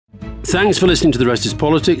Thanks for listening to The Rest is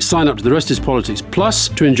Politics. Sign up to The Rest is Politics Plus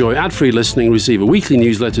to enjoy ad-free listening, receive a weekly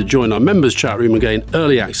newsletter, join our members' chat room and gain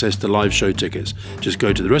early access to live show tickets. Just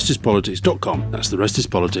go to therestispolitics.com. That's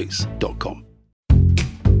therestispolitics.com.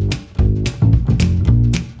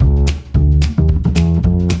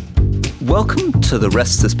 Welcome to The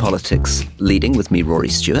Rest is Politics, leading with me, Rory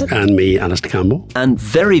Stewart. And me, Alistair Campbell. And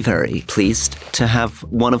very, very pleased to have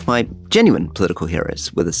one of my genuine political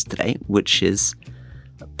heroes with us today, which is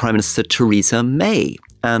Prime Minister Theresa May.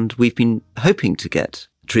 And we've been hoping to get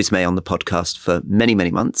Theresa May on the podcast for many,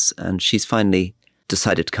 many months, and she's finally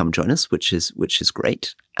decided to come join us, which is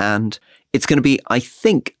great. And it's going to be, I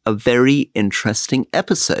think, a very interesting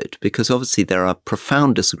episode, because obviously there are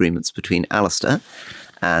profound disagreements between Alistair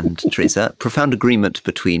and Theresa, profound agreement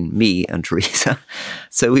between me and Theresa.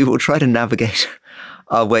 So we will try to navigate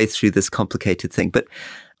our way through this complicated thing. But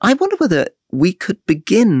I wonder whether we could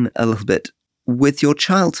begin a little bit with your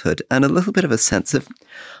childhood and a little bit of a sense of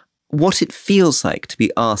what it feels like to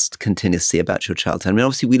be asked continuously about your childhood. I mean,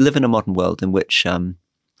 obviously we live in a modern world in which,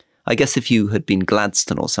 I guess if you had been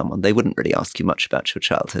Gladstone or someone, they wouldn't really ask you much about your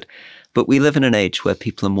childhood. But we live in an age where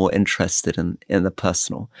people are more interested in the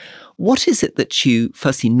personal. What is it that you,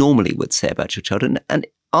 firstly, normally would say about your childhood? And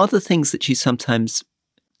are there things that you sometimes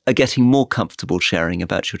are getting more comfortable sharing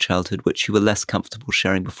about your childhood, which you were less comfortable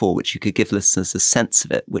sharing before, which you could give listeners a sense of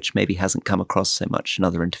it, which maybe hasn't come across so much in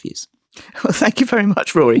other interviews? Well, thank you very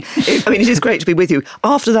much, Rory. It is great to be with you.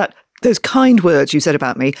 After that, those kind words you said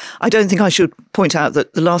about me, I don't think I should point out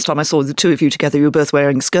that the last time I saw the two of you together, you were both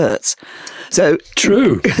wearing skirts. So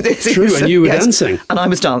True, and you were dancing. And I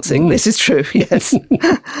was dancing. This is true, yes.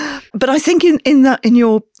 But I think in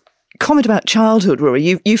your comment about childhood,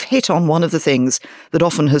 Rory, you've hit on one of the things that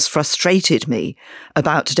often has frustrated me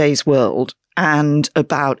about today's world and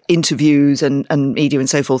about interviews and media and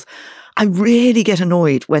so forth. I really get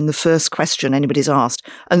annoyed when the first question anybody's asked,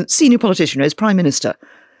 and senior politician is Prime Minister,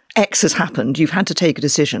 X has happened, you've had to take a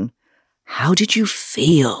decision. How did you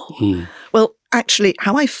feel? Well, actually,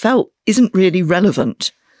 how I felt isn't really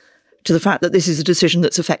relevant to the fact that this is a decision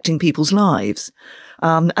that's affecting people's lives.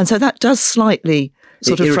 And so that does slightly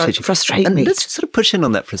sort of frustrate me. Let's just sort of push in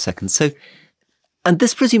on that for a second. So, and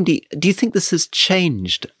this presumably, do you think this has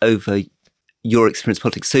changed over your experience in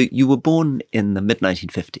politics? So you were born in the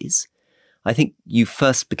mid-1950s. I think you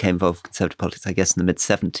first became involved with Conservative politics, I guess, in the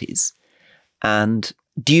mid-70s. And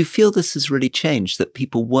do you feel this has really changed, that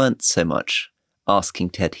people weren't so much asking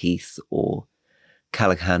Ted Heath or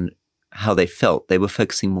Callaghan how they felt? They were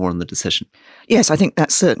focusing more on the decision. Yes, I think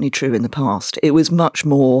that's certainly true in the past. It was much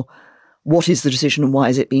more, what is the decision and why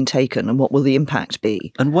has it been taken and what will the impact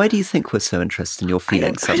be? And why do you think we're so interested in your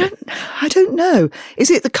feelings? I don't know.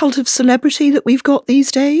 Is it the cult of celebrity that we've got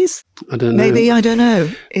these days? I don't know. Maybe, I don't know.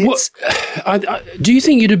 Do you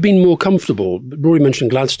think you'd have been more comfortable? Rory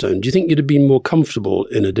mentioned Gladstone. Do you think you'd have been more comfortable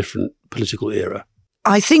in a different political era?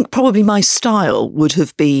 I think probably my style would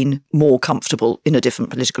have been more comfortable in a different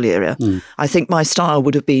political era. I think my style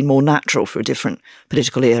would have been more natural for a different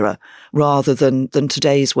political era rather than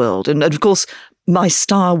today's world. And of course, my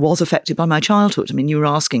style was affected by my childhood. I mean, you were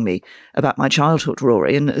asking me about my childhood,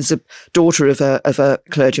 Rory, and as a daughter of a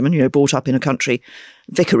clergyman, brought up in a country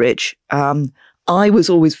vicarage, I was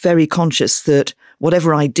always very conscious that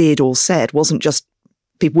whatever I did or said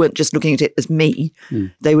people weren't just looking at it as me.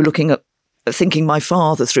 They were looking at thinking my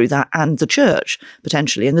father through that and the church,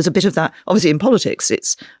 potentially. And there's a bit of that, obviously, in politics.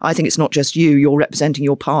 I think it's not just you're representing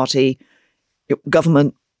your party, your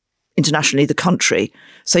government, internationally, the country.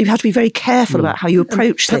 So you have to be very careful about how you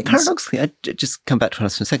approach things. Paradoxically, I just come back to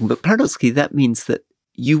us in a second, but paradoxically, that means that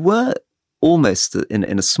you were almost, in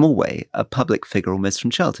a small way, a public figure almost from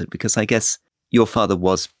childhood, because I guess your father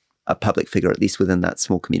was a public figure, at least within that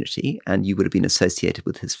small community, and you would have been associated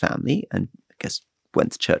with his family, and I guess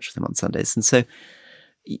went to church with him on Sundays. And so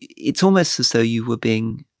it's almost as though you were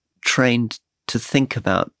being trained to think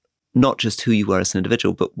about not just who you were as an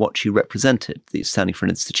individual, but what you represented, that you're standing for an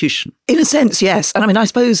institution. In a sense, yes. And I mean, I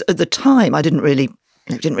suppose at the time, I didn't really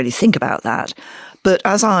think about that. But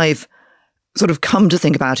as I've sort of come to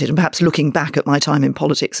think about it, and perhaps looking back at my time in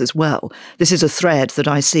politics as well, this is a thread that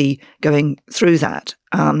I see going through that.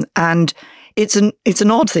 And it's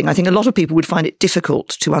an odd thing. I think a lot of people would find it difficult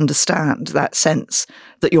to understand that sense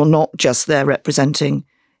that you're not just there representing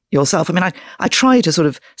yourself. I mean, I try to sort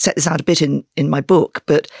of set this out a bit in my book,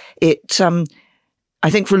 but I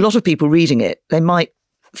think for a lot of people reading it, they might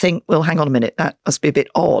think, well, hang on a minute, that must be a bit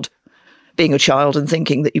odd. being a child and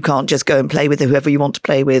thinking that you can't just go and play with whoever you want to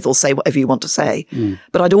play with or say whatever you want to say.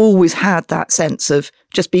 But I'd always had that sense of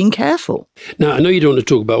just being careful. Now, I know you don't want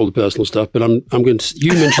to talk about all the personal stuff, but I'm going to.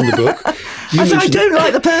 You mentioned the book. I don't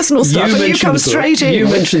like the personal stuff, and you come straight in. You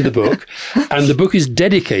mentioned the book, and the book is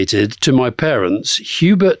dedicated to my parents,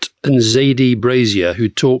 Hubert and Zadie Brazier, who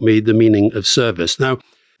taught me the meaning of service. Now,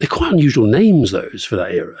 they're quite unusual names, those, for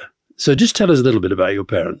that era. So just tell us a little bit about your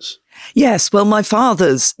parents. Yes, well, my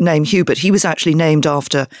father's name, Hubert, he was actually named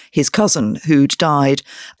after his cousin who'd died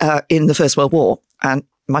in the First World War. And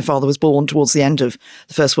my father was born towards the end of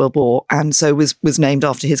the First World War, and so was named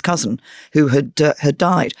after his cousin who had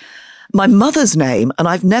died. My mother's name, and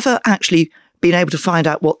I've never actually been able to find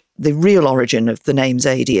out what the real origin of the name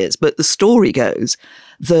Zadie is, but the story goes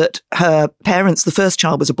that her parents, the first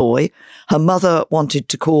child was a boy. Her mother wanted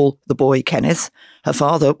to call the boy Kenneth. Her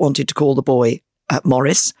father wanted to call the boy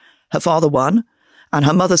Morris. Her father won, and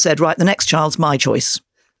her mother said, right, the next child's my choice.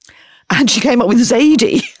 And she came up with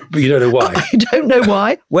Zadie. But you don't know why? I don't know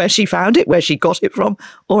why, where she found it, where she got it from,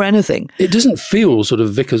 or anything. It doesn't feel sort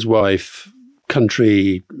of vicar's wife,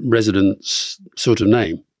 country residence sort of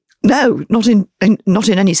name. No, not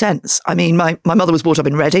in any sense. I mean, my mother was brought up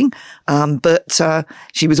in Reading, but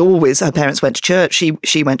she was always, her parents went to church.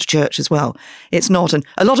 She went to church as well. It's not, and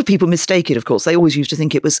a lot of people mistake it, of course. They always used to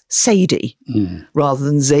think it was Sadie rather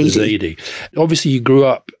than Zadie. Zadie. Obviously, you grew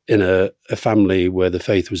up in a family where the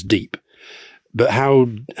faith was deep. But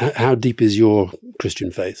how deep is your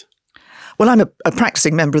Christian faith? Well, I'm a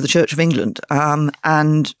practicing member of the Church of England,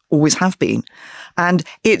 and always have been. And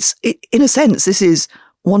in a sense, this is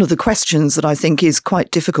one of the questions that I think is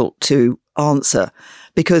quite difficult to answer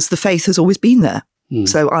because the faith has always been there.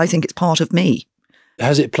 So I think it's part of me.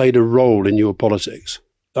 Has it played a role in your politics?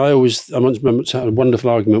 I once had a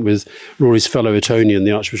wonderful argument with Rory's fellow Etonian,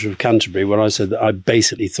 the Archbishop of Canterbury, where I said that I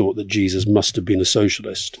basically thought that Jesus must have been a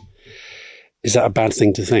socialist. Is that a bad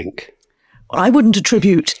thing to think? I wouldn't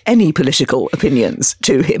attribute any political opinions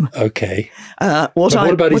to him. Okay. What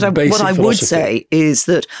I philosophy? would say is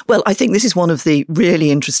that, well, I think this is one of the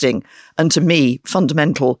really interesting and to me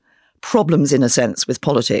fundamental problems in a sense with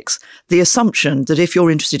politics. The assumption that if you're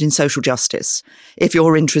interested in social justice, if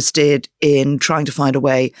you're interested in trying to find a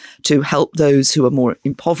way to help those who are more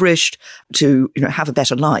impoverished to have a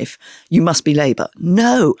better life, you must be Labour.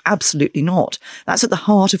 No, absolutely not. That's at the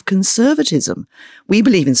heart of conservatism. We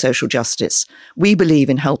believe in social justice. We believe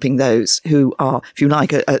in helping those who are, if you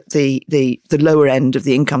like, at the lower end of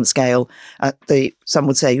the income scale, at some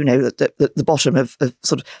would say, at the bottom of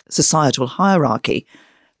sort of societal hierarchy.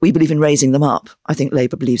 We believe in raising them up. I think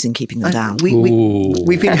Labour believes in keeping them down. We've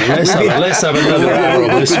been. Let's have another hour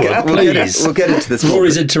on this one, please. We'll get into this more.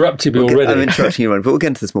 Rory's interrupted me already. I'm interrupting you, but we'll get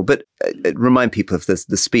into this more. But remind people of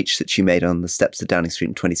the speech that you made on the steps of Downing Street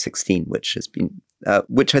in 2016, which has been,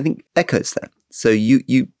 which I think echoes that. So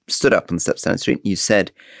you stood up on the steps of Downing Street and you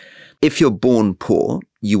said, if you're born poor,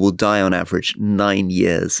 you will die on average 9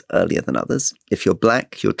 years earlier than others. If you're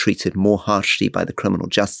black, you're treated more harshly by the criminal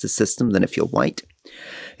justice system than if you're white.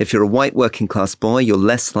 If you're a white working class boy, you're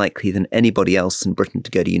less likely than anybody else in Britain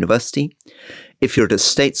to go to university. If you're at a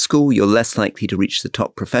state school, you're less likely to reach the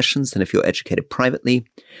top professions than if you're educated privately.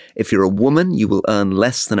 If you're a woman, you will earn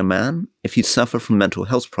less than a man. If you suffer from mental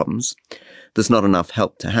health problems, there's not enough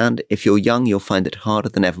help to hand. If you're young, you'll find it harder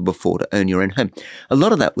than ever before to own your own home. A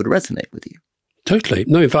lot of that would resonate with you. Totally.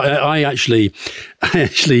 No, in fact, I actually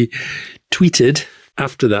tweeted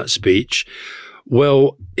after that speech,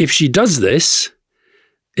 well, if she does this,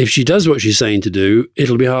 if she does what she's saying to do,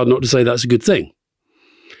 it'll be hard not to say that's a good thing.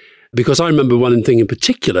 Because I remember one thing in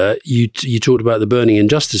particular, you talked about the burning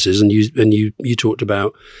injustices and you talked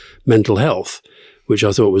about mental health, which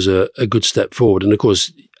I thought was a good step forward. And of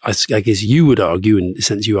course, I guess you would argue, in the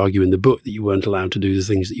sense you argue in the book, that you weren't allowed to do the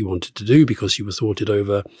things that you wanted to do because you were thwarted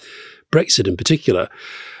over Brexit in particular.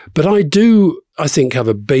 But I think, have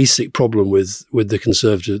a basic problem with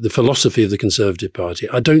the philosophy of the Conservative Party.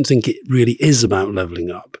 I don't think it really is about levelling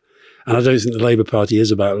up. And I don't think the Labour Party is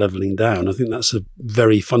about levelling down. I think that's a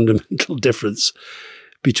very fundamental difference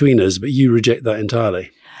between us, but you reject that entirely.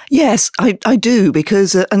 Yes, I do,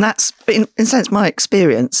 because, and that's, in a sense, my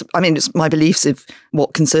experience. I mean, it's my beliefs of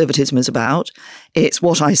what conservatism is about. It's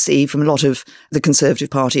what I see from a lot of the Conservative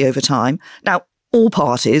Party over time. Now, all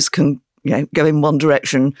parties can go in one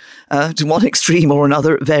direction, to one extreme or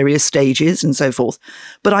another at various stages and so forth.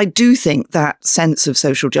 But I do think that sense of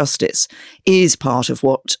social justice is part of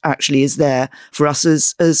what actually is there for us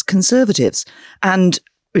as conservatives. And,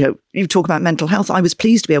 you talk about mental health. I was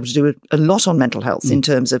pleased to be able to do a lot on mental health in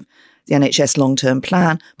terms of the NHS long-term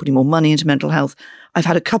plan, putting more money into mental health. I've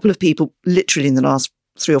had a couple of people literally in the last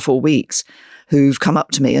 3 or 4 weeks who've come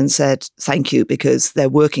up to me and said, thank you, because they're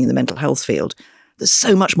working in the mental health field. There's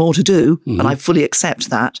so much more to do, and I fully accept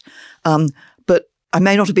that. But I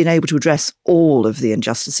may not have been able to address all of the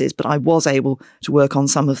injustices, but I was able to work on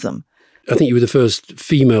some of them. I think you were the first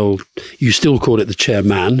female, you still call it the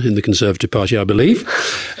chairman in the Conservative Party, I believe.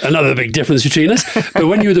 Another big difference between us. But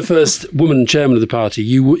when you were the first woman chairman of the party,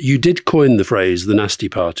 you did coin the phrase, the nasty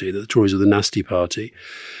party, that the Tories are the nasty party.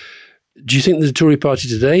 Do you think the Tory party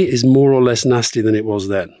today is more or less nasty than it was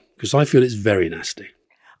then? Because I feel it's very nasty.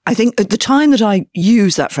 I think at the time that I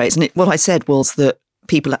used that phrase, and what I said was that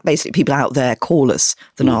people out there call us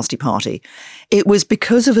the nasty party. It was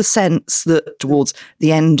because of a sense that towards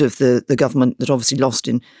the end of the government that obviously lost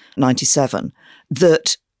in 97,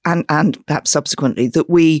 that and perhaps subsequently, that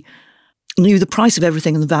we knew the price of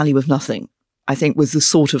everything and the value of nothing, I think was the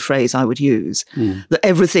sort of phrase I would use. That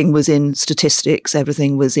everything was in statistics,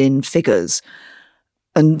 everything was in figures,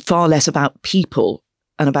 and far less about people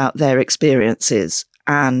and about their experiences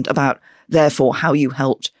and about, therefore, how you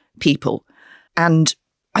helped people. And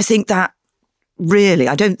I think that really,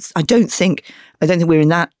 I don't think we're in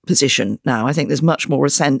that position now. I think there's much more a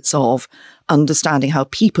sense of understanding how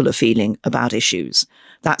people are feeling about issues.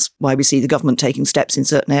 That's why we see the government taking steps in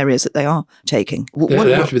certain areas that they are taking.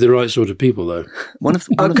 They have to be the right sort of people, though.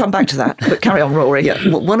 I'll come back to that, but carry on, Rory. Yeah,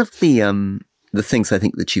 one of the things I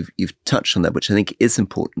think that you've touched on there, which I think is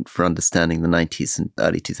important for understanding the 90s and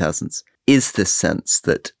early 2000s, is this sense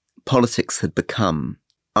that politics had become,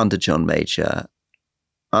 under John Major,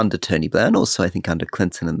 under Tony Blair, and also I think under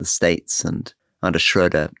Clinton in the States and under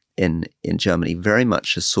Schroeder in Germany, very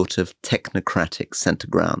much a sort of technocratic centre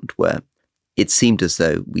ground where it seemed as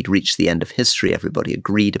though we'd reached the end of history. Everybody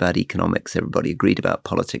agreed about economics, everybody agreed about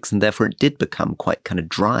politics, and therefore it did become quite kind of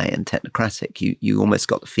dry and technocratic. You almost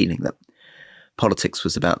got the feeling that politics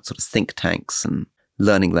was about sort of think tanks and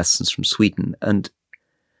learning lessons from Sweden. And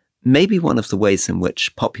maybe one of the ways in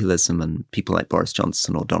which populism and people like Boris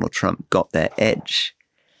Johnson or Donald Trump got their edge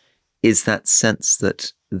is that sense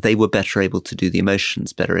that they were better able to do the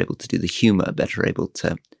emotions, better able to do the humour, better able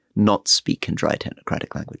to not speak in dry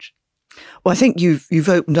technocratic language. Well, I think you've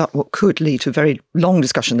opened up what could lead to a very long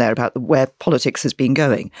discussion there about where politics has been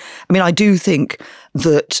going. I mean, I do think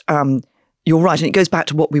that you're right, and it goes back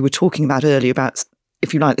to what we were talking about earlier about,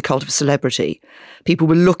 if you like, the cult of celebrity. People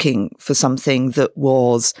were looking for something that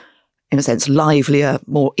was, in a sense, livelier,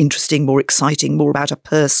 more interesting, more exciting, more about a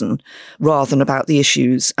person rather than about the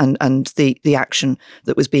issues and the action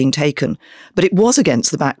that was being taken. But it was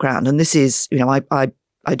against the background, and this is,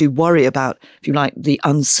 I do worry about, if you like, the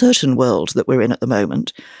uncertain world that we're in at the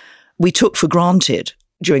moment. We took for granted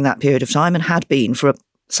during that period of time, and had been for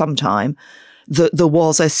some time, that there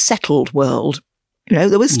was a settled world.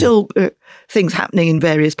 There was still things happening in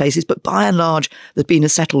various places, but by and large, there'd been a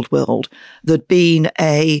settled world. There'd been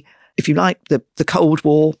if you like, the Cold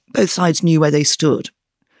War, both sides knew where they stood.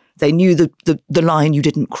 They knew the line you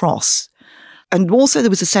didn't cross. And also there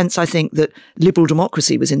was a sense, I think, that liberal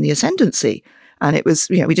democracy was in the ascendancy. And it was,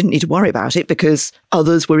 we didn't need to worry about it because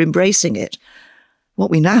others were embracing it. What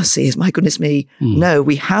we now see is, my goodness me, no,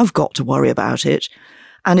 we have got to worry about it.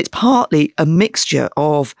 And it's partly a mixture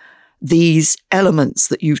of these elements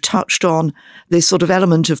that you've touched on, this sort of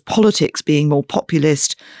element of politics being more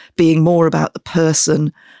populist, being more about the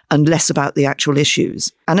person and less about the actual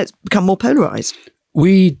issues. And it's become more polarised.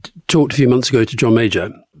 We talked a few months ago to John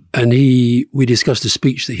Major, and we discussed a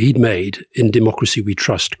speech that he'd made in Democracy We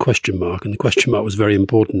Trust, ? And the question mark was very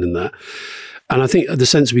important in that. And I think the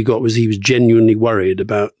sense we got was he was genuinely worried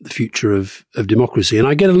about the future of democracy. And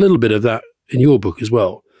I get a little bit of that in your book as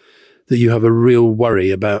well, that you have a real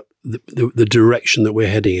worry about the direction that we're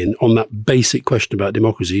heading in on that basic question about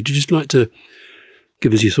democracy. Would you just like to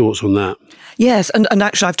give us your thoughts on that? Yes, and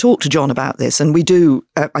actually I've talked to John about this, and we do,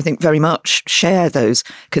 I think, very much share those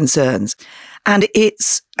concerns. And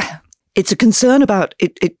it's a concern about,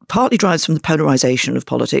 it partly drives from the polarisation of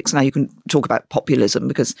politics. Now you can talk about populism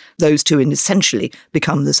because those two essentially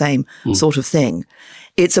become the same sort of thing.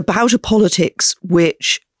 It's about a politics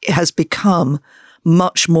which has become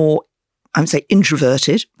much more, I would say,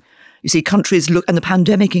 introverted. You see countries look, and the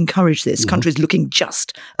pandemic encouraged this, countries looking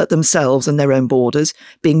just at themselves and their own borders,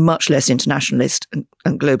 being much less internationalist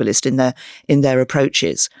and globalist in their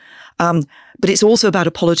approaches. But it's also about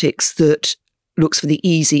a politics that looks for the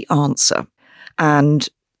easy answer. And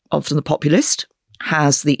often the populist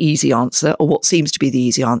has the easy answer, or what seems to be the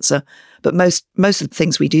easy answer. But most of the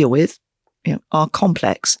things we deal with are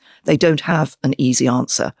complex. They don't have an easy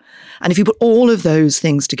answer. And if you put all of those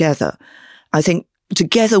things together, I think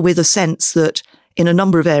together with a sense that in a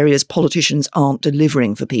number of areas, politicians aren't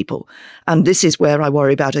delivering for people. And this is where I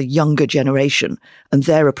worry about a younger generation and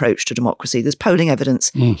their approach to democracy. There's polling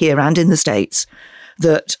evidence here and in the States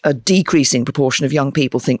that a decreasing proportion of young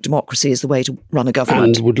people think democracy is the way to run a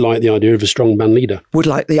government. And would like the idea of a strongman leader. Would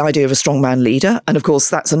like the idea of a strongman leader. And of course,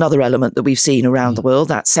 that's another element that we've seen around the world,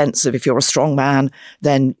 that sense of if you're a strong man,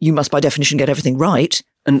 then you must by definition get everything right.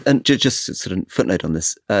 And just sort of footnote on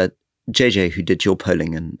this, JJ, who did your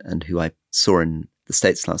polling and who I saw in the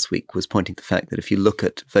States last week, was pointing to the fact that if you look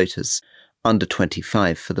at voters under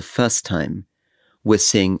 25, for the first time, we're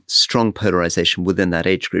seeing strong polarization within that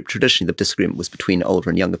age group. Traditionally, the disagreement was between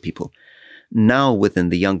older and younger people. Now, within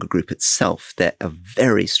the younger group itself, there's a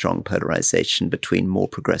very strong polarization between more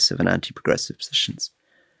progressive and anti-progressive positions.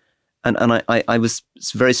 And I was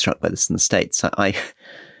very struck by this in the States. I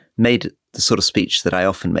made the sort of speech that I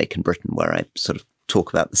often make in Britain, where I sort of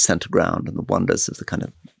talk about the centre ground and the wonders of the kind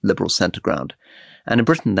of liberal centre ground. And in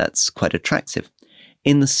Britain, that's quite attractive.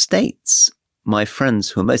 In the States, my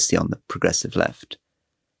friends who are mostly on the progressive left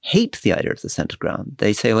hate the idea of the centre ground.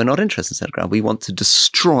 They say, we're not interested in centre ground. We want to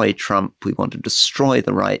destroy Trump. We want to destroy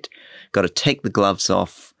the right. Got to take the gloves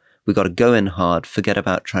off. We've got to go in hard, forget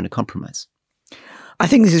about trying to compromise. I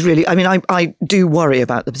think this is really, I do worry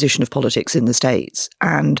about the position of politics in the States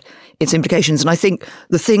and its implications. And I think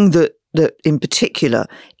the thing that in particular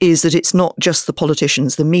is that it's not just the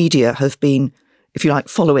politicians. The media have been, if you like,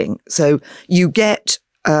 following. So you get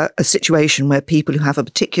a situation where people who have a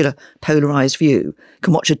particular polarized view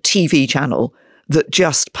can watch a TV channel that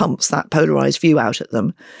just pumps that polarized view out at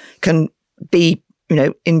them, can be,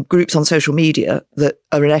 in groups on social media that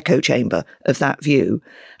are an echo chamber of that view,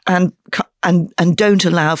 and don't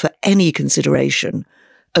allow for any consideration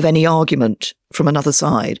of any argument from another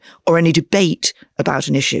side or any debate about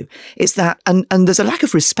an issue. It's that, and there's a lack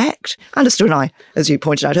of respect. Alistair and I, as you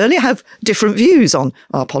pointed out earlier, have different views on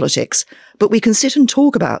our politics, but we can sit and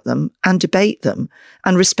talk about them and debate them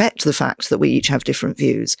and respect the fact that we each have different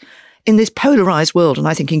views. In this polarized world, and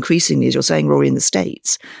I think increasingly, as you're saying, Rory, in the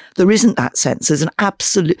States, there isn't that sense. There's an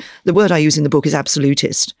absolute, the word I use in the book is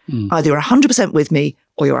absolutist. Either you're 100% with me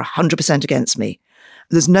or you're 100% against me.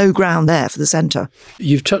 There's no ground there for the centre.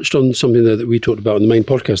 You've touched on something there that we talked about in the main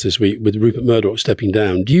podcast this week with Rupert Murdoch stepping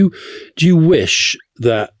down. Do you wish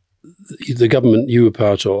that the government you were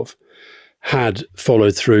part of had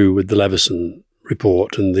followed through with the Leveson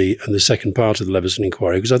report and the second part of the Leveson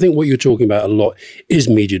inquiry? Because I think what you're talking about a lot is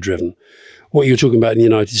media driven. What you're talking about in the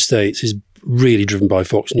United States is really driven by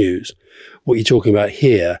Fox News. What you're talking about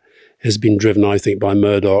here has been driven, I think, by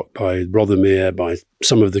Murdoch, by Rothermere, by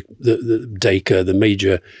some of the Dacre, the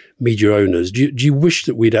major media owners. Do you wish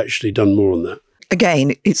that we'd actually done more on that?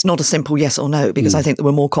 Again, it's not a simple yes or no, because I think there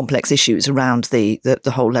were more complex issues around the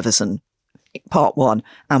whole Leveson part one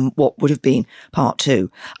and what would have been part two.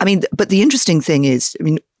 I mean, but the interesting thing is,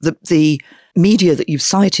 the media that you've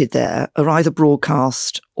cited there are either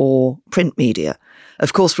broadcast or print media.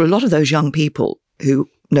 Of course, for a lot of those young people who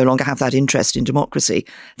no longer have that interest in democracy,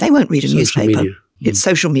 they won't read a newspaper. It's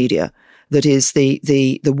social media that is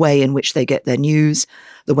the way in which they get their news,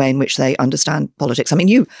 the way in which they understand politics. I mean,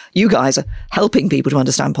 you guys are helping people to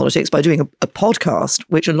understand politics by doing a podcast,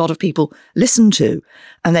 which a lot of people listen to,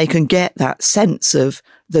 and they can get that sense of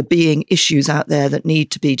there being issues out there that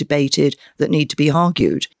need to be debated, that need to be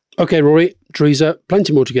argued. Okay, Rory, Theresa,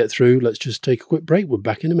 plenty more to get through. Let's just take a quick break. We're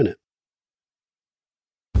back in a minute.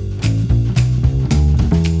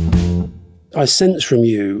 I sense from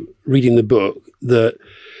you reading the book that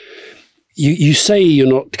you say you're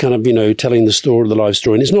not kind of, telling the story, the life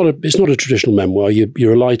story, and it's not a traditional memoir.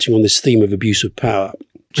 You're alighting on this theme of abuse of power.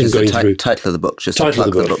 Which is the title of the book. Just title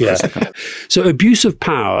of the book, yeah. So abuse of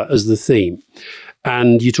power as the theme.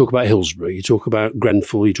 And you talk about Hillsborough, you talk about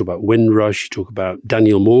Grenfell, you talk about Windrush, you talk about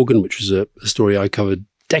Daniel Morgan, which was a story I covered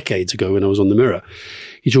decades ago when I was on the Mirror.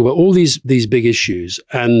 You talk about all these big issues,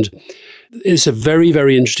 and it's a very,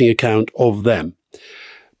 very interesting account of them.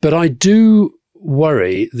 But I do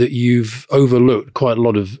worry that you've overlooked quite a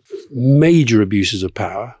lot of major abuses of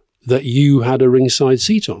power that you had a ringside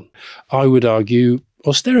seat on. I would argue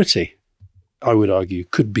austerity,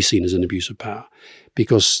 could be seen as an abuse of power,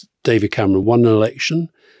 because David Cameron won an election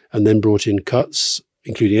and then brought in cuts,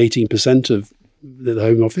 including 18% of the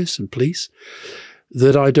Home Office and police,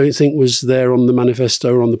 that I don't think was there on the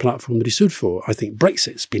manifesto or on the platform that he stood for. I think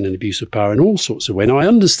Brexit's been an abuse of power in all sorts of ways. Now, I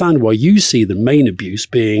understand why you see the main abuse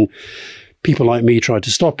being people like me tried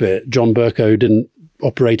to stop it. John Bercow didn't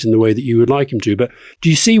operate in the way that you would like him to. But do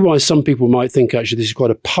you see why some people might think actually this is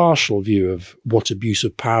quite a partial view of what abuse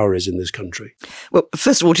of power is in this country? Well,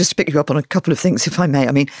 first of all, just to pick you up on a couple of things, if I may.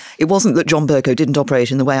 I mean, it wasn't that John Bercow didn't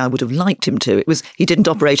operate in the way I would have liked him to. It was he didn't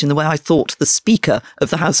operate in the way I thought the Speaker of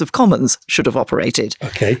the House of Commons should have operated.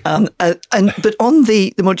 Okay. But on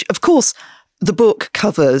the of course, the book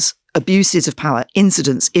covers abuses of power,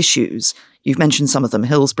 incidents, issues. You've mentioned some of them,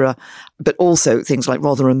 Hillsborough, but also things like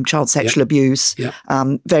Rotherham, child sexual abuse,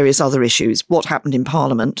 various other issues, what happened in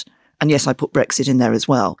Parliament. And yes, I put Brexit in there as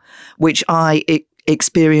well, which I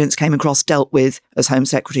experienced, came across, dealt with as Home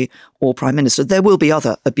Secretary or Prime Minister. There will be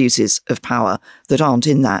other abuses of power that aren't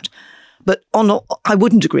in that. But I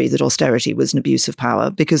wouldn't agree that austerity was an abuse of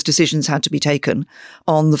power because decisions had to be taken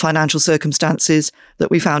on the financial circumstances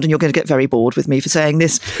that we found. And you're going to get very bored with me for saying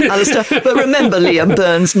this, Alistair. But remember Liam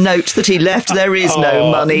Burns' note that he left, there is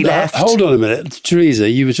no money left. Hold on a minute. Theresa,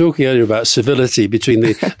 you were talking earlier about civility between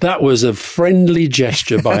that was a friendly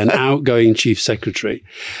gesture by an outgoing Chief Secretary.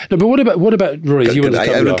 No, but what about Rory? Rory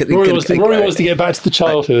wants to get back to the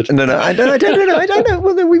childhood. I don't know.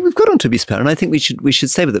 Well, we've got on to abuse of power, and I think we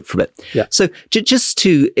should stay with it for a bit. Yeah. So just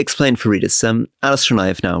to explain for readers, Alistair and I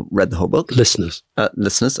have now read the whole book. Listeners,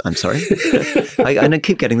 I'm sorry. I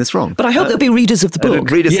keep getting this wrong. But I hope there'll be readers of the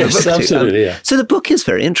book. Yes, of the book absolutely. Yeah. So the book is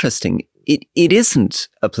very interesting. It isn't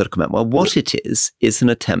a political memoir. What it is an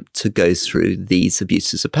attempt to go through these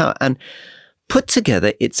abuses of power. And put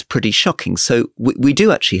together, it's pretty shocking. So we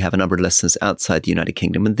do actually have a number of listeners outside the United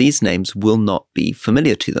Kingdom, and these names will not be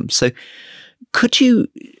familiar to them. So could you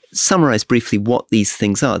summarize briefly what these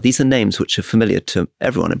things are? These are names which are familiar to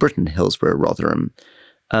everyone in Britain, Hillsborough, Rotherham.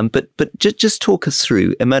 But just talk us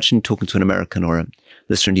through, imagine talking to an American or a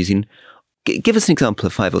listener in New Zealand. Give us an example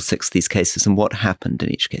of 5 or 6 of these cases and what happened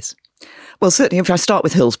in each case. Well, certainly if I start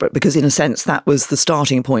with Hillsborough, because in a sense that was the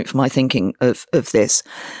starting point for my thinking of this.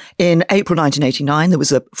 In April 1989, there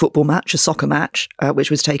was a football match, a soccer match,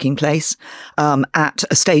 which was taking place at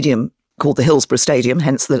a stadium called the Hillsborough Stadium,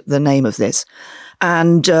 hence the name of this.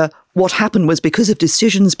 And what happened was because of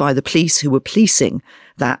decisions by the police who were policing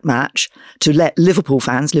that match to let Liverpool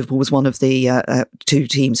fans, Liverpool was one of the 2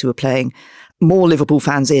 teams who were playing, more Liverpool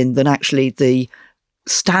fans in than actually the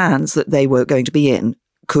stands that they were going to be in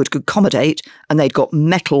could accommodate, and they'd got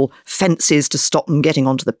metal fences to stop them getting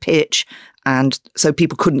onto the pitch, and so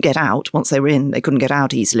people couldn't get out. Once they were in, they couldn't get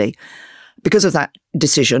out easily. Because of that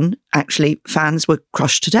decision, actually, fans were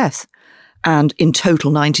crushed to death. And in total,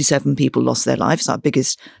 97 people lost their lives, our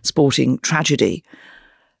biggest sporting tragedy.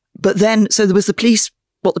 But then, so there was the police,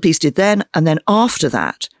 what the police did then, and then after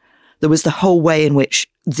that, there was the whole way in which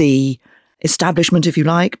the establishment, if you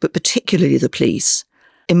like, but particularly the police,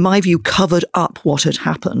 in my view, covered up what had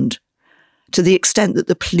happened to the extent that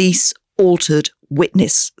the police altered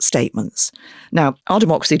witness statements. Now, our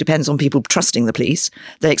democracy depends on people trusting the police.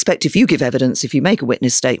 They expect if you give evidence, if you make a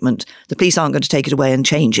witness statement, the police aren't going to take it away and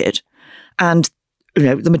change it. And,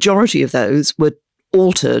 the majority of those were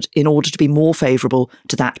altered in order to be more favourable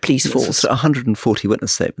to that police force. So 140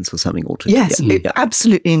 witness statements or something altered. Yes,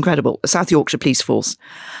 absolutely incredible. The South Yorkshire Police Force.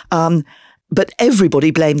 But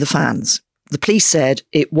everybody blamed the fans. The police said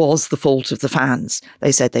it was the fault of the fans.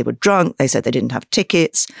 They said they were drunk. They said they didn't have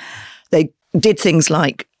tickets. They did things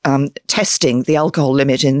like testing the alcohol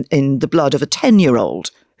limit in the blood of a 10-year-old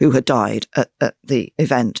who had died at the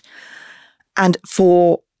event. And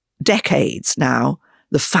for decades now,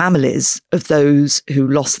 the families of those who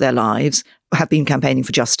lost their lives have been campaigning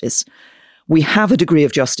for justice. We have a degree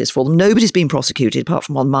of justice for them. Nobody's been prosecuted apart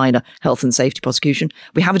from one minor health and safety prosecution.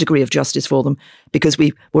 We have a degree of justice for them because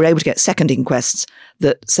we were able to get second inquests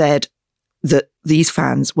that said that these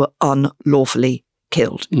fans were unlawfully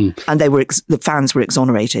killed and the fans were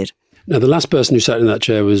exonerated. Now, the last person who sat in that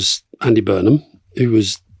chair was Andy Burnham, who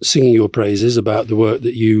was singing your praises about the work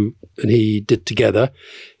that you and he did together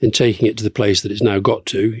in taking it to the place that it's now got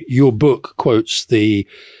to. Your book quotes the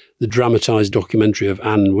dramatised documentary of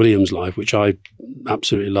Anne Williams' life, which I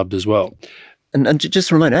absolutely loved as well. And just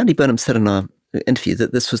a reminder, Andy Burnham said in our interview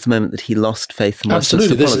that this was the moment that he lost faith in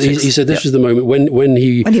absolutely. politics. He said this was the moment when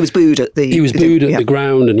he was booed at the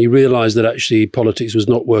ground, and he realised that actually politics was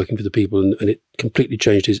not working for the people, and it completely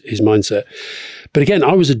changed his mindset. But again,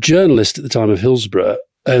 I was a journalist at the time of Hillsborough,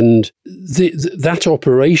 and that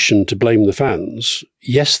operation to blame the fans,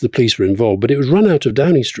 yes, the police were involved, but it was run out of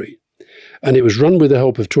Downing Street. And it was run with the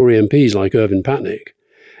help of Tory MPs like Irving Patnick.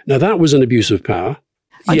 Now, that was an abuse of power.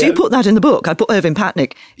 I do put that in the book. I put Irving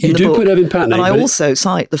Patnick in the book. You do put Irving Patnick. And I also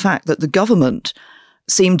cite the fact that the government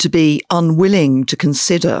seemed to be unwilling to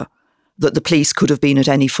consider that the police could have been at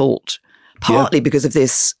any fault. partly because of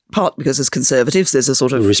this, part because as conservatives, there's a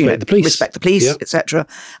sort of respect the police, etc.,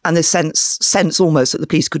 and this sense almost that the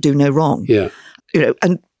police could do no wrong. Yeah,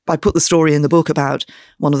 and I put the story in the book about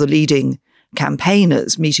one of the leading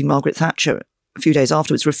campaigners meeting Margaret Thatcher a few days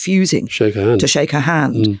afterwards, refusing to shake her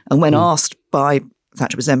hand, and when asked by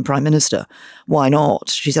Thatcher was then Prime Minister, why not?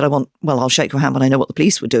 She said, I'll shake your hand when I know what the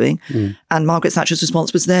police were doing. And Margaret Thatcher's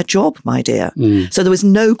response was, their job, my dear. So there was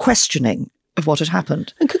no questioning of what had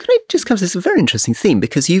happened. And could I just come to this, a very interesting theme,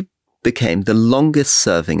 because you became the longest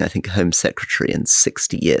serving, I think, Home Secretary in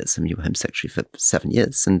 60 years. I mean, you were Home Secretary for 7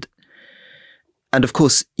 years. And of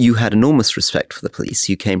course, you had enormous respect for the police.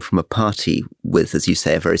 You came from a party with, as you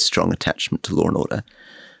say, a very strong attachment to law and order.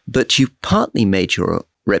 But you partly made your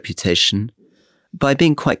reputation by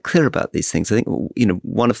being quite clear about these things. I think,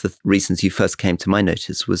 one of the reasons you first came to my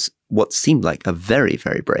notice was what seemed like a very,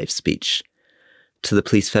 very brave speech to the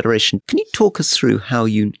Police Federation. Can you talk us through how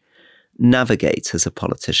you navigate as a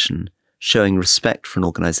politician, showing respect for an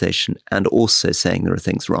organisation and also saying there are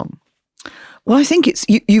things wrong? Well, I think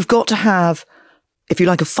you've got to have, if you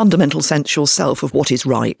like, a fundamental sense yourself of what is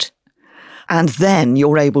right. And then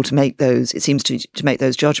you're able to make those, it seems to make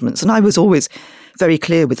those judgments. And I was always very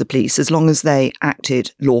clear with the police, as long as they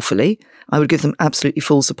acted lawfully, I would give them absolutely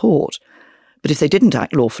full support. But if they didn't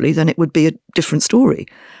act lawfully, then it would be a different story.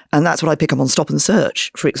 And that's what I pick up on Stop and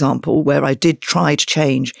Search, for example, where I did try to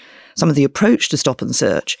change some of the approach to Stop and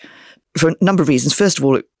Search for a number of reasons. First of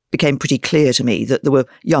all, it became pretty clear to me that there were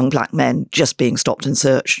young black men just being stopped and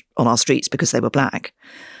searched on our streets because they were black.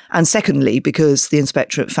 And secondly, because the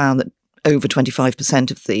inspectorate found that over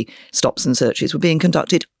 25% of the stops and searches were being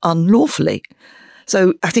conducted unlawfully.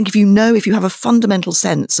 So I think if you have a fundamental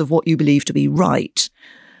sense of what you believe to be right,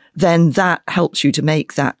 then that helps you to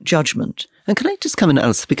make that judgment. And can I just come in,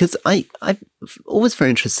 Alice, because I'm always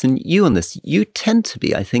very interested in you on this. You tend to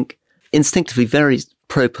be, I think, instinctively very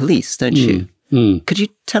pro-police, don't you? Could you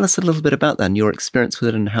tell us a little bit about that and your experience with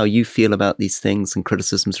it and how you feel about these things and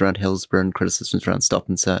criticisms around Hillsborough and criticisms around Stop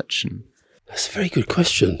and Search? That's a very good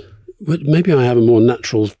question. Maybe I have a more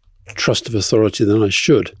natural trust of authority than I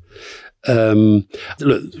should.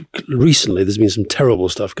 Look, recently there's been some terrible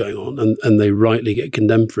stuff going on and they rightly get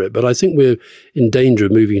condemned for it. But I think we're in danger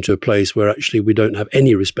of moving into a place where actually we don't have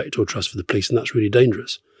any respect or trust for the police, and that's really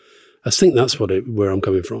dangerous. I think that's where I'm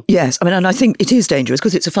coming from. Yes, and I think it is dangerous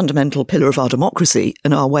because it's a fundamental pillar of our democracy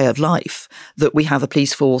and our way of life that we have a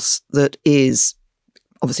police force that is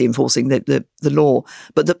obviously enforcing the law,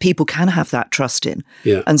 but that people can have that trust in.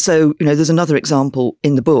 Yeah. And so, there's another example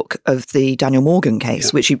in the book of the Daniel Morgan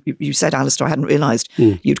case, which you said, Alistair, I hadn't realised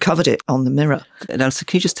you'd covered it on the Mirror. And Alistair,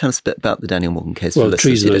 can you just tell us a bit about the Daniel Morgan case? Well,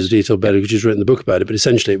 Theresa knows the detail better because she's written the book about it, but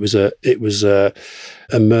essentially it was a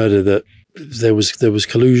murder that there was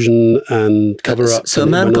collusion and cover-up. So a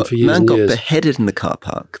man got beheaded in the car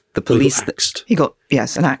park. The police... He got,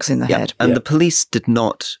 an axe in the head. And the police did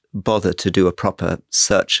not bother to do a proper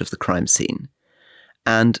search of the crime scene.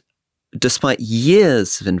 And despite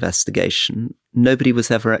years of investigation, nobody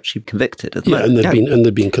was ever actually convicted of the murder. And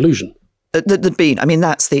there'd been collusion. There'd been. I mean,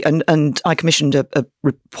 that's the... And I commissioned a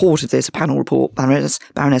report of this, a panel report. Baroness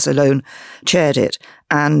Alone chaired it.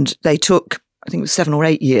 And they took... I think it was 7 or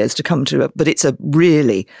 8 years to come to it, but it's a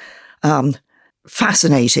really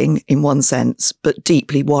fascinating in one sense, but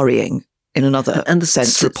deeply worrying in another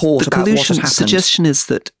sense report about what had happened. The suggestion is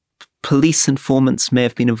that police informants may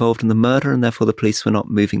have been involved in the murder and therefore the police were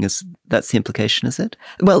not moving as... That's the implication, is it?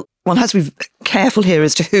 Well, one has to be careful here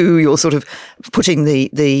as to who you're sort of putting the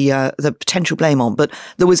potential blame on. But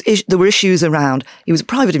there were issues around, he was a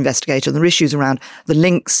private investigator, and there were issues around the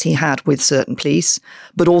links he had with certain police,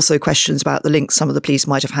 but also questions about the links some of the police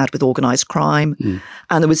might have had with organised crime.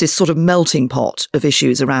 And there was this sort of melting pot of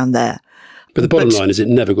issues around there. But the bottom line is it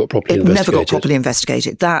never got properly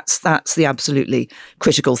investigated. That's the absolutely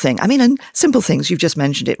critical thing. I mean, and simple things, you've just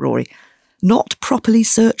mentioned it, Rory. Not properly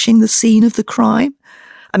searching the scene of the crime.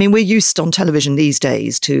 I mean, we're used on television these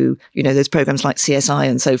days to, those programs like CSI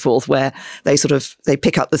and so forth, where they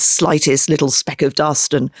pick up the slightest little speck of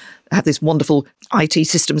dust and have this wonderful IT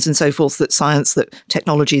systems and so forth, that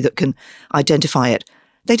technology that can identify it.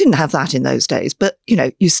 They didn't have that in those days, but,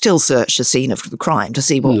 you still searched the scene of the crime to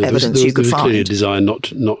see what evidence you could find. There was clearly a design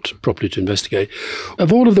not properly to investigate.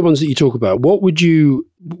 Of all of the ones that you talk about,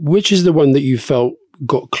 which is the one that you felt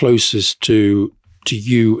got closest to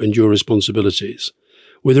you and your responsibilities?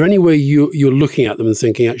 Were there any way you're looking at them and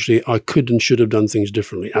thinking, actually, I could and should have done things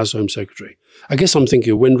differently as Home Secretary? I guess I'm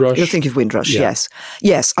thinking of Windrush. You're thinking of Windrush, yes.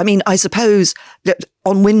 Yes, I mean, I suppose that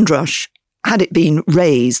on Windrush, had it been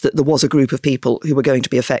raised that there was a group of people who were going to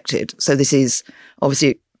be affected, so this is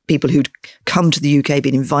obviously people who'd come to the UK,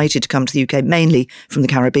 been invited to come to the UK, mainly from the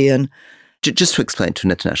Caribbean. Just to explain to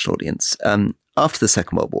an international audience, after the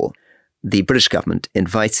Second World War, the British government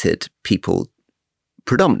invited people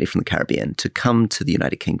predominantly from the Caribbean to come to the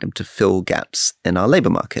United Kingdom to fill gaps in our labour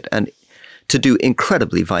market and to do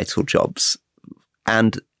incredibly vital jobs.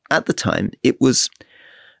 And at the time, it was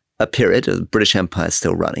a period of the British Empire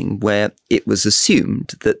still running where it was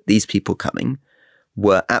assumed that these people coming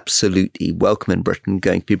were absolutely welcome in Britain,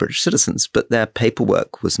 going to be British citizens, but their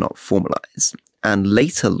paperwork was not formalised. And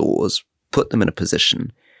later laws put them in a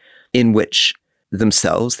position in which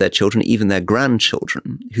themselves, their children, even their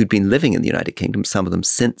grandchildren, who'd been living in the United Kingdom, some of them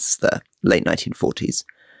since the late 1940s,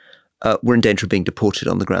 were in danger of being deported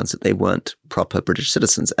on the grounds that they weren't proper British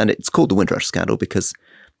citizens. And it's called the Windrush scandal because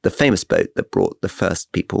the famous boat that brought the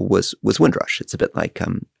first people was Windrush. It's a bit like,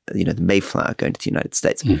 the Mayflower going to the United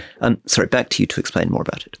States. Sorry, back to you to explain more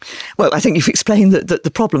about it. Well, I think you've explained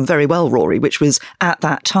the problem very well, Rory, which was at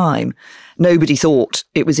that time, nobody thought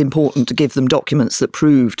it was important to give them documents that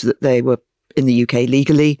proved that they were in the UK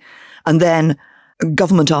legally. And then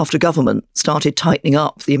government after government started tightening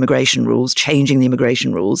up the immigration rules, changing the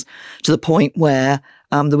immigration rules to the point where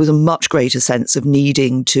there was a much greater sense of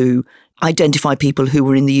needing to identify people who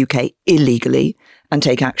were in the UK illegally and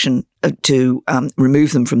take action to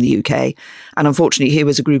remove them from the UK. And unfortunately, here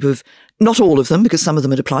was a group of, not all of them, because some of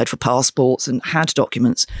them had applied for passports and had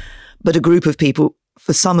documents, but a group of people,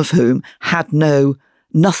 for some of whom had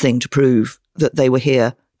nothing to prove that they were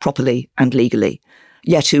here properly and legally,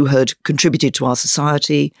 yet who had contributed to our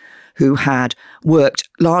society, who had worked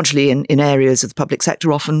largely in areas of the public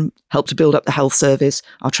sector, often helped to build up the health service,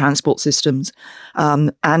 our transport systems,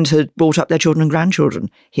 and had brought up their children and grandchildren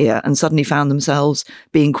here and suddenly found themselves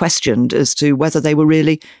being questioned as to whether they were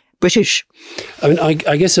really British. I mean,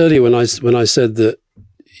 I guess earlier when I said that,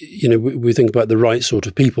 we think about the right sort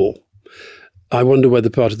of people, I wonder whether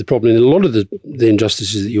part of the problem in a lot of the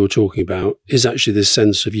injustices that you're talking about is actually this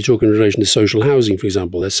sense of, you talk in relation to social housing, for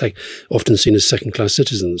example, they're often seen as second-class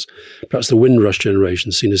citizens. Perhaps the Windrush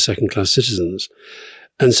generation seen as second-class citizens.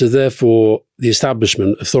 And so therefore, the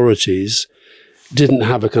establishment authorities didn't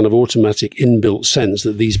have a kind of automatic inbuilt sense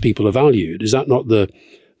that these people are valued. Is that not the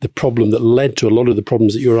problem that led to a lot of the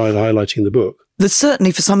problems that you're highlighting in the book? There's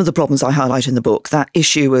certainly, for some of the problems I highlight in the book, that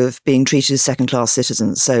issue of being treated as second-class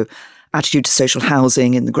citizens. So attitude to social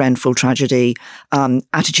housing in the Grenfell tragedy,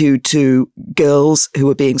 attitude to girls who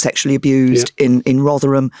were being sexually abused in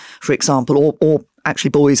Rotherham, for example, or actually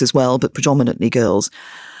boys as well, but predominantly girls.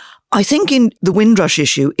 I think in the Windrush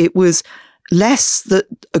issue, it was less that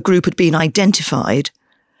a group had been identified,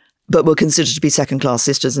 but were considered to be second-class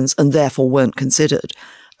citizens and therefore weren't considered.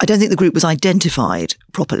 I don't think the group was identified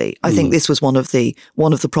properly. I think this was one of the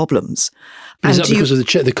problems. Is that because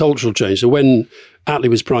of the cultural change? So when Attlee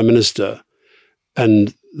was Prime Minister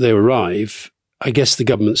and they arrive, I guess the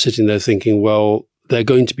government's sitting there thinking, well, they're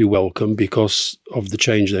going to be welcome because of the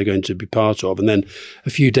change they're going to be part of. And then a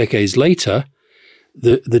few decades later,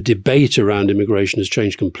 the debate around immigration has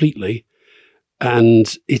changed completely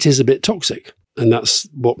and it is a bit toxic. And that's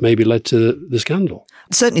what maybe led to the scandal.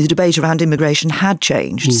 Certainly the debate around immigration had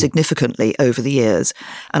changed significantly over the years.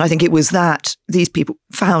 And I think it was that these people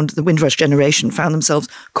the Windrush generation found themselves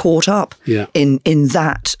caught up in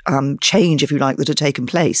that change, if you like, that had taken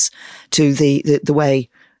place to the way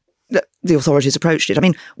that the authorities approached it. I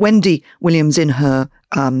mean, Wendy Williams, in her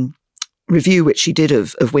review, which she did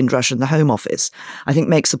of Windrush and the Home Office, I think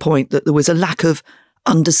makes the point that there was a lack of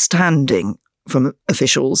understanding from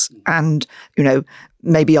officials and,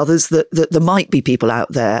 maybe others that there might be people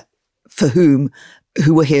out there who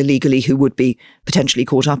were here legally who would be potentially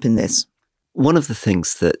caught up in this. One of the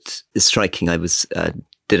things that is striking, I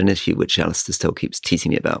did an interview which Alistair still keeps teasing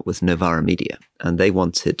me about with Novara Media, and they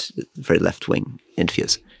wanted very left-wing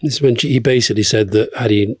interviews. This is when he basically said that had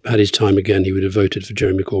he had his time again, he would have voted for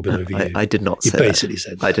Jeremy Corbyn over you. I did not say that. He basically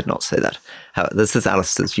said that. I did not say that. This is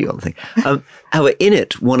Alistair's view on the thing. However, in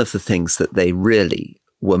it, one of the things that they really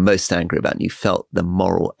were most angry about, and you felt the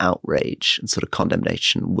moral outrage and sort of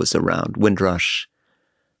condemnation, was around Windrush,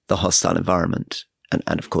 the hostile environment,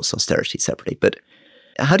 and of course austerity separately. But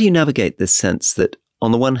how do you navigate this sense that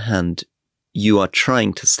on the one hand, you are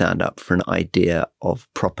trying to stand up for an idea of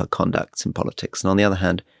proper conduct in politics, and on the other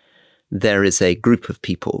hand, there is a group of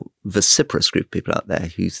people, vociferous group of people out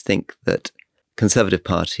there who think that Conservative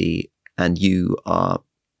Party and you are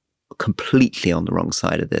completely on the wrong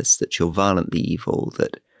side of this, that you're violently evil,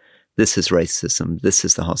 that this is racism, this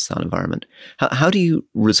is the hostile environment. How do you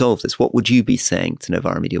resolve this? What would you be saying to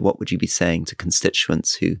Novara Media? What would you be saying to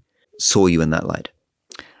constituents who saw you in that light?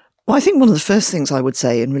 Well, I think one of the first things I would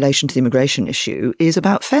say in relation to the immigration issue is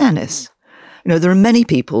about fairness. There are many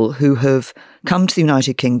people who have come to the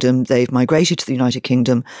United Kingdom, they've migrated to the United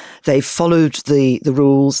Kingdom, they've followed the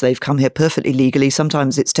rules, they've come here perfectly legally.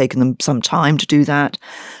 Sometimes it's taken them some time to do that.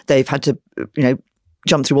 They've had to,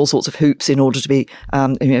 jump through all sorts of hoops in order to be,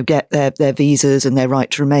 get their visas and their right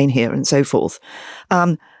to remain here and so forth.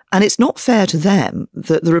 And it's not fair to them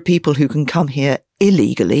that there are people who can come here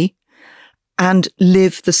illegally and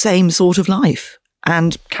live the same sort of life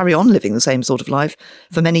and carry on living the same sort of life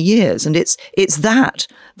for many years. And it's that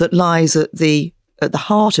lies at the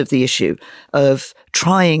heart of the issue of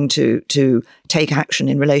trying to take action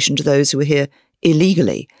in relation to those who are here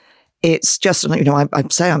illegally. It's just, I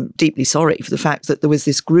say I'm deeply sorry for the fact that there was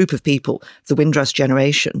this group of people, the Windrush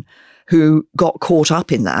generation, who got caught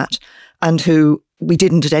up in that and who we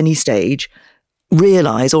didn't at any stage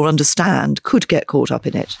realise or understand could get caught up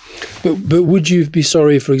in it. But would you be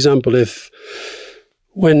sorry, for example, if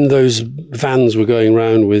when those vans were going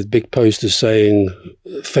around with big posters saying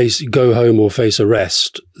go home or face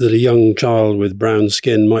arrest, that a young child with brown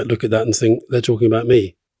skin might look at that and think they're talking about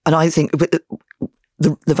me? And I think the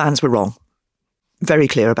vans were wrong. Very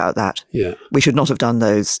clear about that. Yeah. We should not have done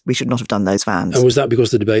those. We should not have done those vans. And was that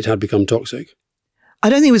because the debate had become toxic? I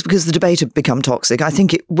don't think it was because the debate had become toxic. I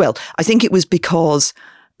think it was because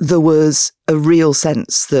there was a real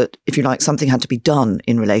sense that, if you like, something had to be done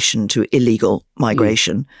in relation to illegal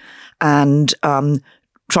migration and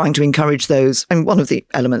trying to encourage those. And one of the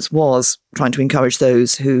elements was trying to encourage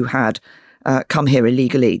those who had come here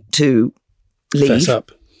illegally to leave. Fess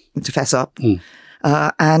up.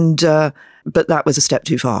 But that was a step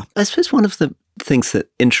too far. I suppose one of the things that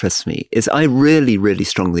interests me is I really, really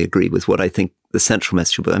strongly agree with what I think the central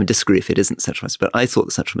message of your book, I disagree if it isn't the central message, but I thought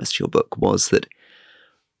the central message of your book was that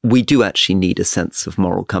we do actually need a sense of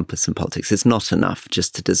moral compass in politics. It's not enough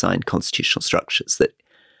just to design constitutional structures, that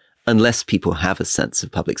unless people have a sense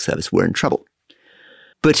of public service, we're in trouble.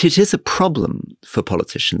 But it is a problem for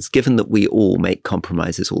politicians, given that we all make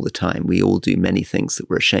compromises all the time. We all do many things that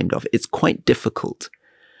we're ashamed of. It's quite difficult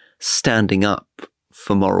standing up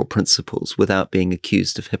for moral principles without being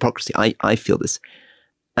accused of hypocrisy. I feel this.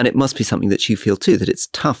 And it must be something that you feel too, that it's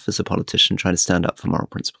tough as a politician trying to stand up for moral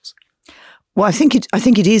principles. Well, I think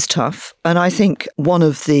it is tough. And I think one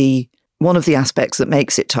of the aspects that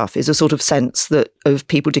makes it tough is a sort of sense of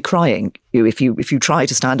people decrying you if you try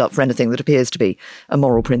to stand up for anything that appears to be a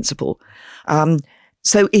moral principle.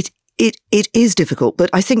 So it is difficult. But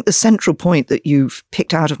I think the central point that you've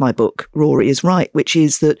picked out of my book, Rory, is right, which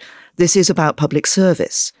is that this is about public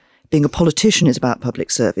service. Being a politician is about public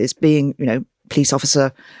service. Being, police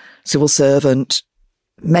officer, civil servant,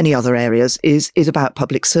 many other areas is about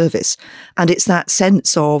public service. And it's that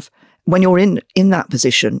sense of when you're in that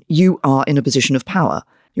position, you are in a position of power.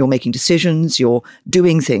 You're making decisions, you're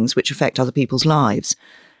doing things which affect other people's lives.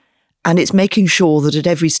 And it's making sure that at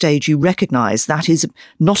every stage you recognise that is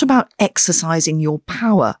not about exercising your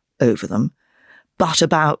power over them, but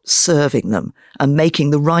about serving them and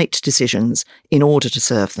making the right decisions in order to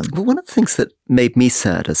serve them. Well, one of the things that made me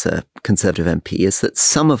sad as a Conservative MP is that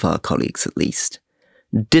some of our colleagues, at least,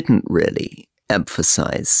 didn't really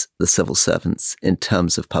emphasise the civil servants in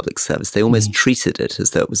terms of public service. They almost treated it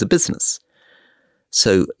as though it was a business.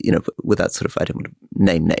 So, without sort of, I don't want to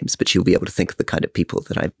name names, but you'll be able to think of the kind of people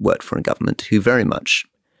that I worked for in government who very much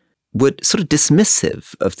were sort of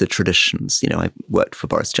dismissive of the traditions. I worked for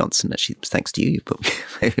Boris Johnson, actually, thanks to you. You put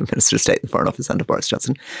Minister of State in the Foreign Office under Boris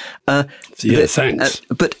Johnson. Thanks.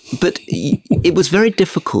 But it was very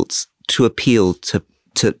difficult to appeal to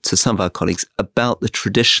some of our colleagues about the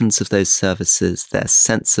traditions of those services, their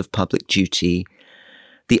sense of public duty,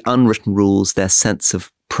 the unwritten rules, their sense of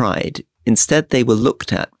pride. Instead, they were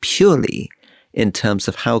looked at purely in terms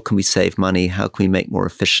of how can we save money, how can we make more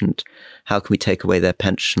efficient, how can we take away their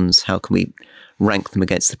pensions, how can we rank them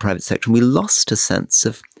against the private sector. And we lost a sense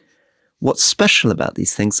of what's special about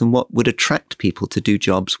these things and what would attract people to do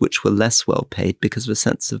jobs which were less well paid because of a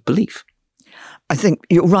sense of belief. I think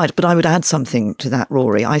you're right, but I would add something to that,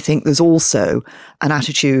 Rory. I think there's also an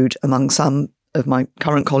attitude among some of my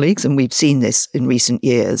current colleagues, and we've seen this in recent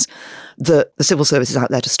years, that the civil service is out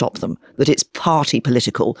there to stop them, that it's party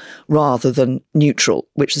political rather than neutral,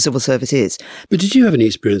 which the civil service is. But did you have any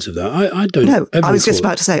experience of that? I don't. No, I was just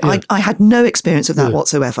about to say, I had no experience of that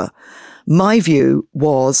whatsoever. My view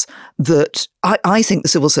was that I think the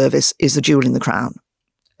civil service is the jewel in the crown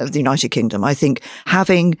of the United Kingdom. I think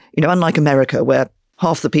having, unlike America, where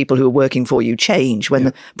half the people who are working for you change when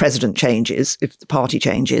the president changes, if the party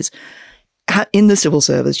changes, in the civil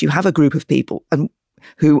service, you have a group of people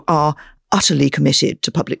who are utterly committed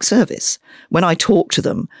to public service. When I talk to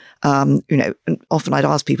them, and often I'd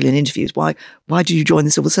ask people in interviews, why did you join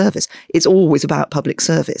the civil service? It's always about public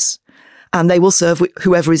service. And they will serve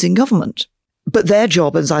whoever is in government. But their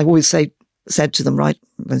job, as I always said to them right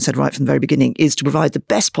from the very beginning, is to provide the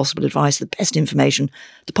best possible advice, the best information.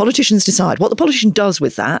 The politicians decide. What the politician does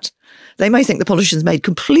with that, they may think the politician's made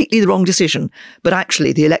completely the wrong decision, but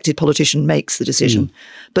actually the elected politician makes the decision.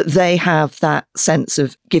 But they have that sense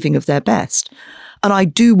of giving of their best. And I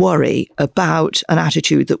do worry about an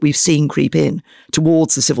attitude that we've seen creep in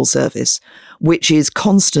towards the civil service, which is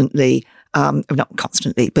constantly, not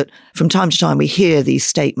constantly, but from time to time we hear these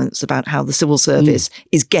statements about how the civil service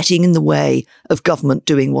is getting in the way of government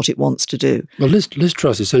doing what it wants to do. Well, Liz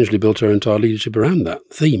Truss essentially built her entire leadership around that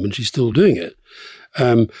theme, and she's still doing it.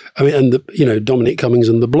 Dominic Cummings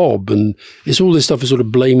and the Blob, and it's all this stuff is sort of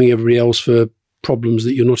blaming everybody else for problems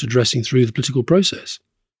that you're not addressing through the political process.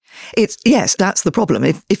 Yes, that's the problem.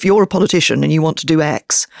 If you're a politician and you want to do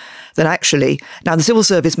X, then actually, now the civil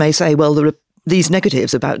service may say, well, there are these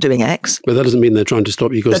negatives about doing X. But that doesn't mean they're trying to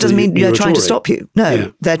stop you. That doesn't mean they're trying to stop you. No, yeah.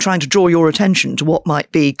 They're trying to draw your attention to what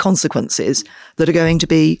might be consequences that are going to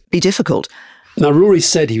be difficult. Now, Rory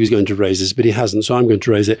said he was going to raise this, but he hasn't, so I'm going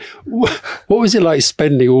to raise it. What was it like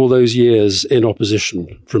spending all those years in opposition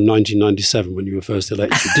from 1997 when you were first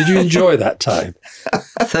elected? Did you enjoy that time?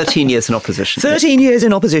 13 years in opposition. 13 years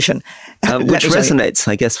in opposition. Which resonates,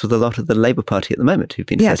 I guess, with a lot of the Labour Party at the moment who've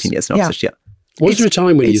been 13 years in opposition. Yeah. Was there a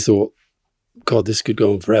time when you thought, God, this could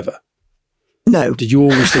go on forever? No. Did you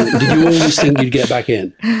always think you'd get back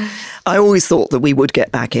in? I always thought that we would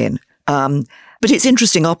get back in. But it's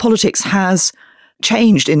interesting, our politics has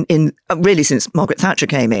changed in really since Margaret Thatcher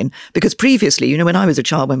came in, because previously, when I was a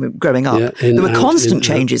child, when we were growing up, there were constant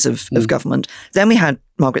changes of government. Then we had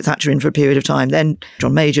Margaret Thatcher in for a period of time, then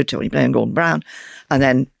John Major, Tony Blair and Gordon Brown, and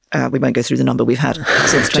then we won't go through the number we've had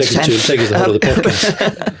since 2010. Take us to the whole of the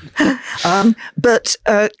podcast. But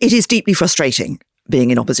it is deeply frustrating being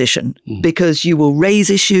in opposition because you will raise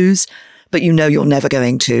issues, but you're never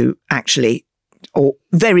going to actually, or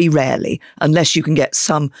very rarely, unless you can get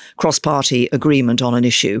some cross-party agreement on an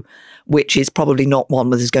issue, which is probably not one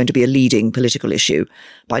where there's going to be a leading political issue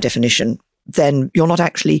by definition, then you're not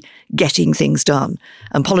actually getting things done.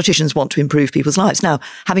 And politicians want to improve people's lives. Now,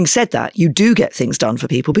 having said that, you do get things done for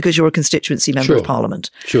people because you're a constituency member of Parliament.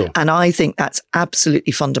 Sure. And I think that's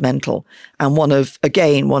absolutely fundamental. And one of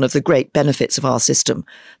the great benefits of our system,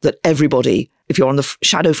 that everybody, if you're on the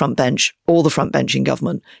shadow front bench or the front bench in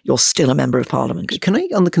government, you're still a member of Parliament. Can I,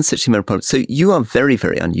 on the constituency member of Parliament, so you are very,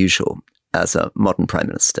 very unusual as a modern Prime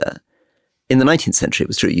Minister. In the 19th century, it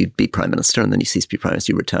was true, you'd be Prime Minister and then you cease to be Prime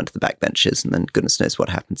Minister, you return to the backbenches, and then goodness knows what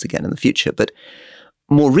happens again in the future. But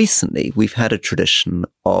more recently, we've had a tradition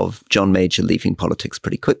of John Major leaving politics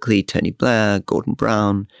pretty quickly, Tony Blair, Gordon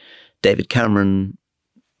Brown, David Cameron,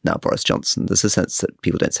 now Boris Johnson. There's a sense that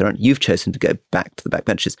people don't say around. You've chosen to go back to the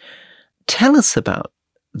backbenches. Tell us about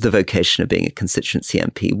the vocation of being a constituency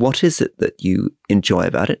MP. What is it that you enjoy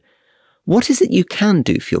about it? What is it you can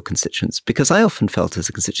do for your constituents? Because I often felt as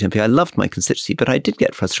a constituency MP, I loved my constituency, but I did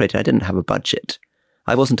get frustrated. I didn't have a budget.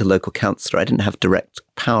 I wasn't a local councillor. I didn't have direct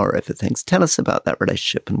power over things. Tell us about that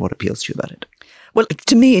relationship and what appeals to you about it. Well,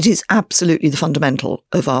 to me, it is absolutely the fundamental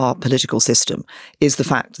of our political system, is the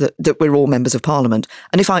fact that we're all members of Parliament.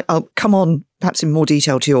 And I'll come on perhaps in more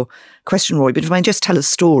detail to your question, Roy, but if I can just tell a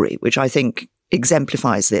story, which I think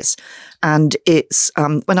exemplifies this. And it's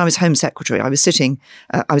when I was Home Secretary, I was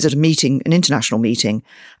at a meeting, an international meeting,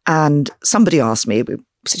 and somebody asked me, we were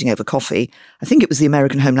sitting over coffee, I think it was the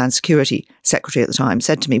American Homeland Security Secretary at the time,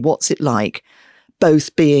 said to me, what's it like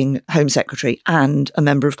both being Home Secretary and a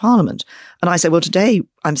Member of Parliament? And I said, well, today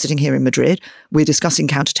I'm sitting here in Madrid, we're discussing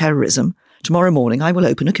counter-terrorism. Tomorrow morning, I will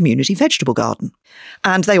open a community vegetable garden.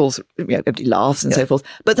 And they all, everybody laughs and so forth.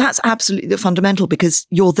 But that's absolutely fundamental, because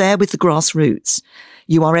you're there with the grassroots.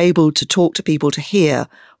 You are able to talk to people, to hear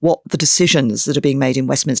what the decisions that are being made in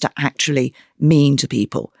Westminster actually mean to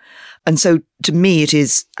people. And so to me, it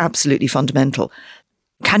is absolutely fundamental.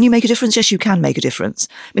 Can you make a difference? Yes, you can make a difference.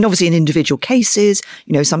 I mean, obviously in individual cases,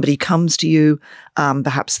 somebody comes to you,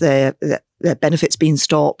 perhaps their benefits being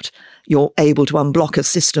stopped, you're able to unblock a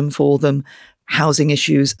system for them, housing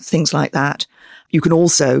issues, things like that. You can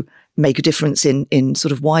also make a difference in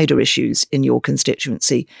sort of wider issues in your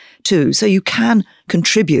constituency too. So you can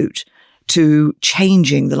contribute to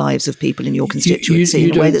changing the lives of people in your constituency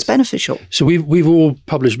in a way that's beneficial. So we've all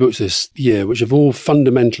published books this year which have all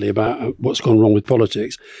fundamentally about what's gone wrong with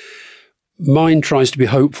politics. Mine tries to be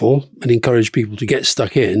hopeful and encourage people to get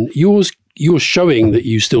stuck in. You're showing that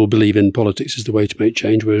you still believe in politics as the way to make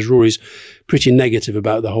change, whereas Rory's pretty negative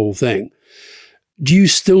about the whole thing. Do you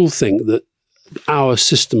still think that our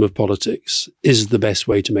system of politics is the best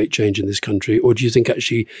way to make change in this country? Or do you think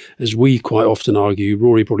actually, as we quite often argue,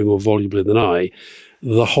 Rory probably more volubly than I,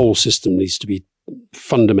 the whole system needs to be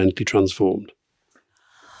fundamentally transformed?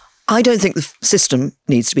 I don't think the system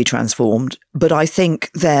needs to be transformed, but I think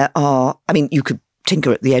you could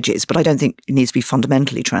tinker at the edges, but I don't think it needs to be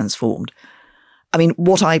fundamentally transformed. I mean,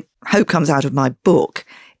 what I hope comes out of my book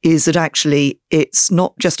is that actually it's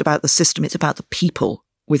not just about the system, it's about the people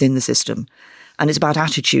within the system. And it's about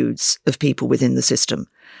attitudes of people within the system.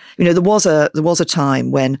 There was a time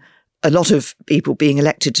when a lot of people being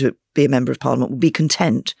elected to be a member of parliament would be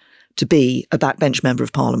content to be a backbench member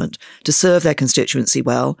of parliament, to serve their constituency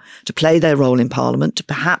well, to play their role in parliament, to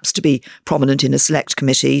perhaps to be prominent in a select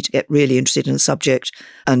committee, to get really interested in a subject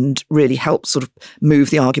and really help sort of move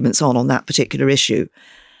the arguments on that particular issue.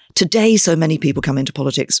 Today, so many people come into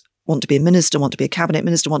politics, want to be a minister, want to be a cabinet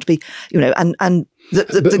minister, want to be, and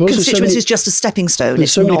the constituency is just a stepping stone. But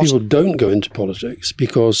so many people don't go into politics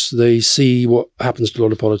because they see what happens to a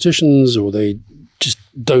lot of politicians, or they just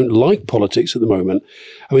don't like politics at the moment.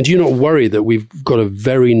 I mean, do you not worry that we've got a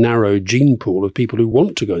very narrow gene pool of people who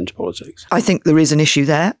want to go into politics? I think there is an issue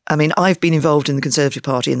there. I mean, I've been involved in the Conservative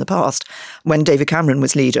Party in the past when David Cameron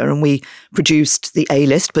was leader, and we produced the A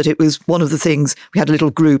list, but it was one of the things, we had a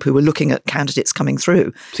little group who were looking at candidates coming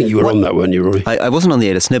through. I think you were on that, weren't you, Rory? I wasn't on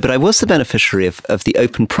the A list, no, but I was the beneficiary of the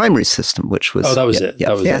open primary system, which was... Oh, that was it. Yeah,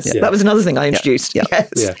 that was another thing I introduced. Yeah.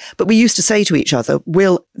 Yes. Yeah. But we used to say to each other,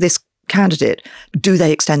 will this candidate, do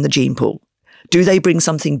they extend the gene pool? Do they bring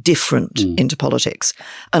something different into politics?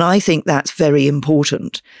 And I think that's very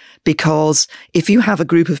important, because if you have a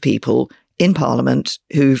group of people in Parliament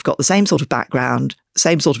who've got the same sort of background,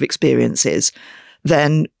 same sort of experiences,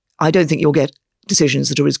 then I don't think you'll get decisions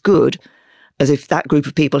that are as good as if that group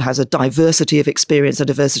of people has a diversity of experience, a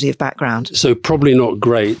diversity of background. So probably not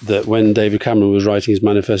great that when David Cameron was writing his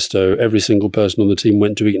manifesto, every single person on the team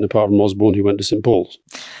went to Eton apart from Osborne, who went to St Paul's.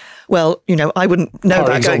 Well, I wouldn't know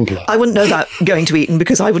about going to Eton,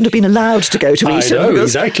 because I wouldn't have been allowed to go to Eton. I know,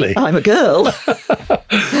 exactly. I'm a girl.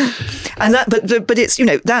 And but it's,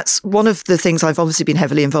 that's one of the things I've obviously been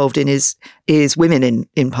heavily involved in is women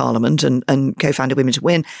in Parliament and co-founded Women to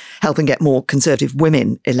Win, helping get more Conservative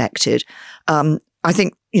women elected. I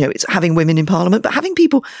think, it's having women in Parliament, but having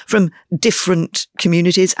people from different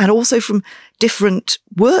communities and also from different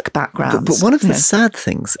work backgrounds. But one of the sad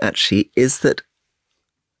things, actually, is that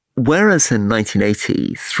whereas in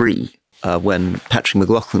 1983, when Patrick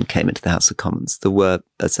McLaughlin came into the House of Commons, there were,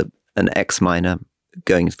 as an ex-miner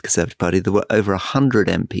going into the Conservative Party, there were over 100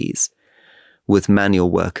 MPs with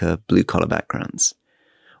manual worker, blue-collar backgrounds.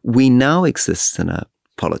 We now exist in a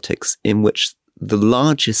politics in which the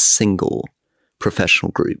largest single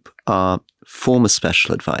professional group are former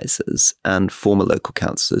special advisors and former local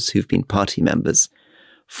councillors who've been party members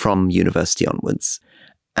from university onwards.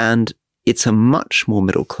 And it's a much more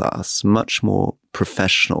middle class, much more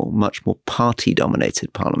professional, much more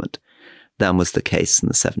party-dominated parliament than was the case in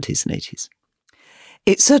the 70s and 80s.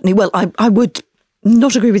 It's certainly, well, I would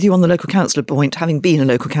not agree with you on the local councillor point, having been a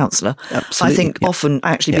local councillor. Absolutely. I think often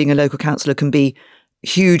actually being a local councillor can be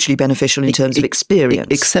hugely beneficial in terms of experience.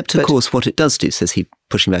 Except, of course, what it does do, says he,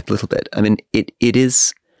 pushing back a little bit, I mean, it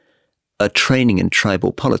is a training in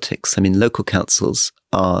tribal politics. I mean, local councils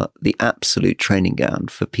are the absolute training ground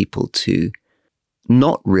for people to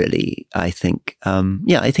not really, I think,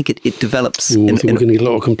 I think it develops. I think we're going to get a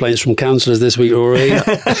lot of complaints from councillors this week, Rory.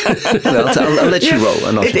 Well, I'll let you roll.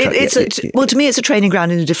 Well, to me, it's a training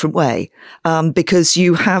ground in a different way, because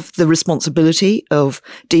you have the responsibility of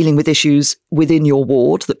dealing with issues within your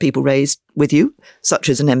ward that people raise with you, such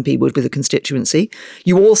as an MP would with a constituency.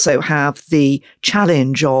 You also have the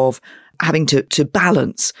challenge of having to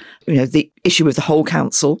balance, the issue of the whole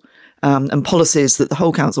council and policies that the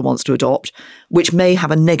whole council wants to adopt, which may have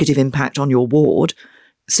a negative impact on your ward.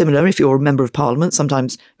 Similar, if you're a member of parliament,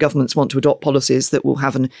 sometimes governments want to adopt policies that will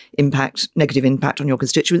have an negative impact on your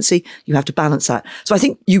constituency. You have to balance that. So I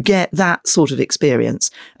think you get that sort of experience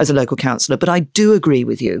as a local councillor. But I do agree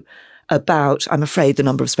with you about, I'm afraid, the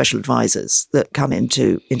number of special advisors that come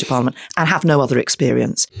into Parliament and have no other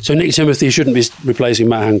experience. So Nick Timothy shouldn't be replacing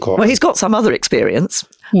Matt Hancock? Well, he's got some other experience.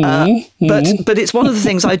 But it's one of the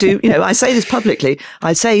things I do, I say this publicly.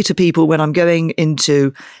 I say to people when I'm going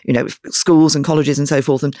into, schools and colleges and so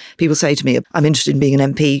forth, and people say to me, I'm interested in being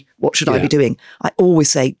an MP, what should I be doing? I always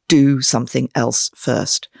say, do something else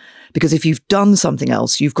first. Because if you've done something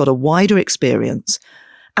else, you've got a wider experience.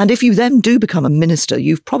 And if you then do become a minister,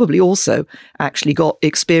 you've probably also actually got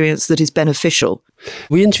experience that is beneficial.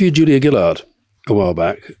 We interviewed Julia Gillard a while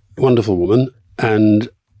back, wonderful woman, and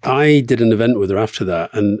I did an event with her after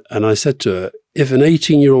that, and I said to her, if an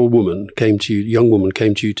 18-year-old woman young woman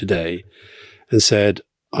came to you today and said,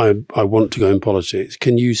 I want to go in politics,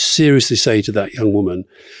 can you seriously say to that young woman,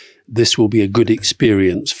 this will be a good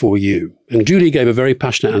experience for you? And Julia gave a very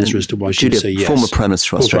passionate answer as to why she would say yes. Former Prime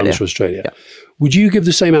Minister of Australia. Yeah. Would you give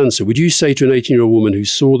the same answer? Would you say to an 18-year-old woman who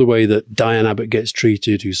saw the way that Diane Abbott gets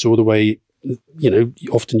treated, who saw the way,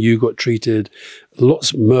 often you got treated,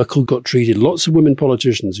 Merkel got treated, lots of women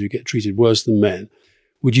politicians who get treated worse than men,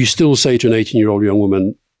 would you still say to an 18-year-old young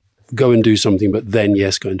woman, go and do something, but then,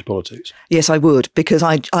 yes, go into politics? Yes, I would, because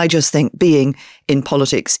I just think being in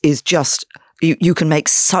politics is just... You can make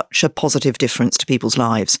such a positive difference to people's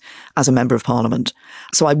lives as a member of parliament.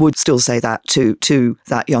 So I would still say that to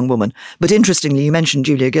that young woman. But interestingly, you mentioned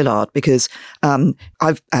Julia Gillard, because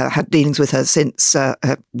I've had dealings with her since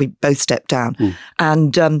we both stepped down.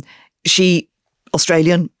 And she,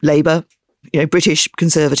 Australian, Labour, British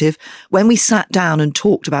Conservative. When we sat down and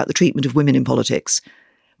talked about the treatment of women in politics,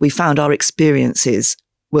 we found our experiences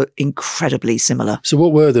were incredibly similar. So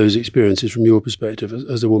what were those experiences from your perspective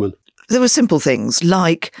as a woman? There were simple things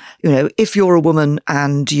like, if you're a woman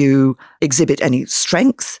and you exhibit any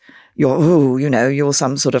strength, you're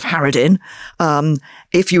some sort of harridan.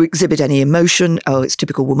 If you exhibit any emotion, it's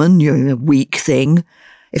typical woman, you're a weak thing.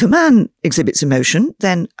 If a man exhibits emotion,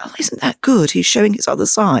 then, isn't that good? He's showing his other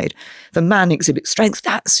side. If a man exhibits strength,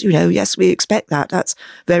 that's, yes, we expect that. That's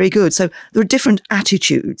very good. So there are different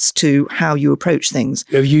attitudes to how you approach things.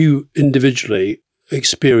 Have you individually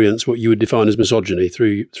experienced what you would define as misogyny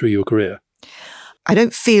through your career? I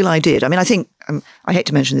don't feel I did. I mean, I think, I hate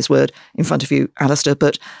to mention this word in front of you, Alistair,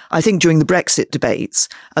 but I think during the Brexit debates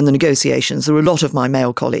and the negotiations, there were a lot of my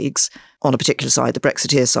male colleagues on a particular side, the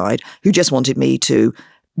Brexiteer side, who just wanted me to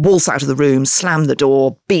waltz out of the room, slam the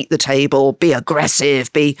door, beat the table, be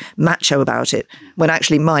aggressive, be macho about it, when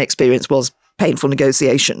actually my experience was painful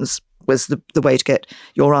negotiations was the way to get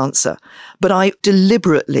your answer. But I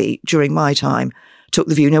deliberately, during my time, took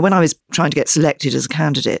the view, when I was trying to get selected as a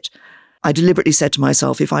candidate, I deliberately said to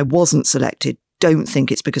myself, if I wasn't selected, don't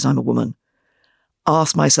think it's because I'm a woman.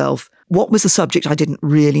 Ask myself, what was the subject I didn't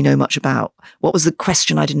really know much about? What was the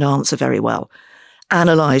question I didn't answer very well?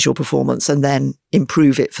 Analyse your performance and then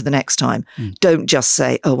improve it for the next time. Don't just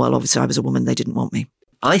say, obviously I was a woman, they didn't want me.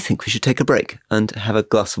 I think we should take a break and have a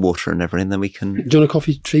glass of water and everything, then we can... Do you want a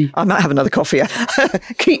coffee, tea? I might have another coffee.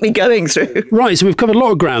 Keep me going through. Right, so we've covered a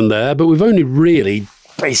lot of ground there, but we've only really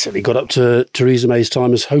basically got up to Theresa May's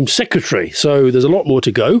time as Home Secretary. So there's a lot more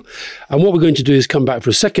to go. And what we're going to do is come back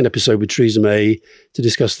for a second episode with Theresa May to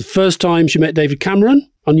discuss the first time she met David Cameron,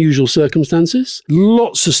 unusual circumstances,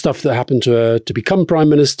 lots of stuff that happened to her to become Prime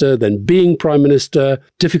Minister, then being Prime Minister,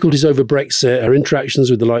 difficulties over Brexit, her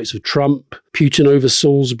interactions with the likes of Trump, Putin over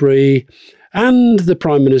Salisbury, and the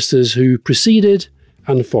Prime Ministers who preceded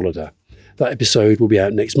and followed her. That episode will be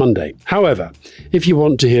out next Monday. However, if you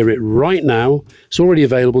want to hear it right now, it's already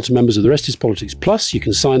available to members of The Rest is Politics Plus. You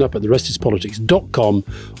can sign up at therestispolitics.com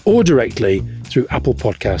or directly through Apple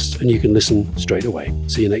Podcasts, and you can listen straight away.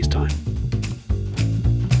 See you next time.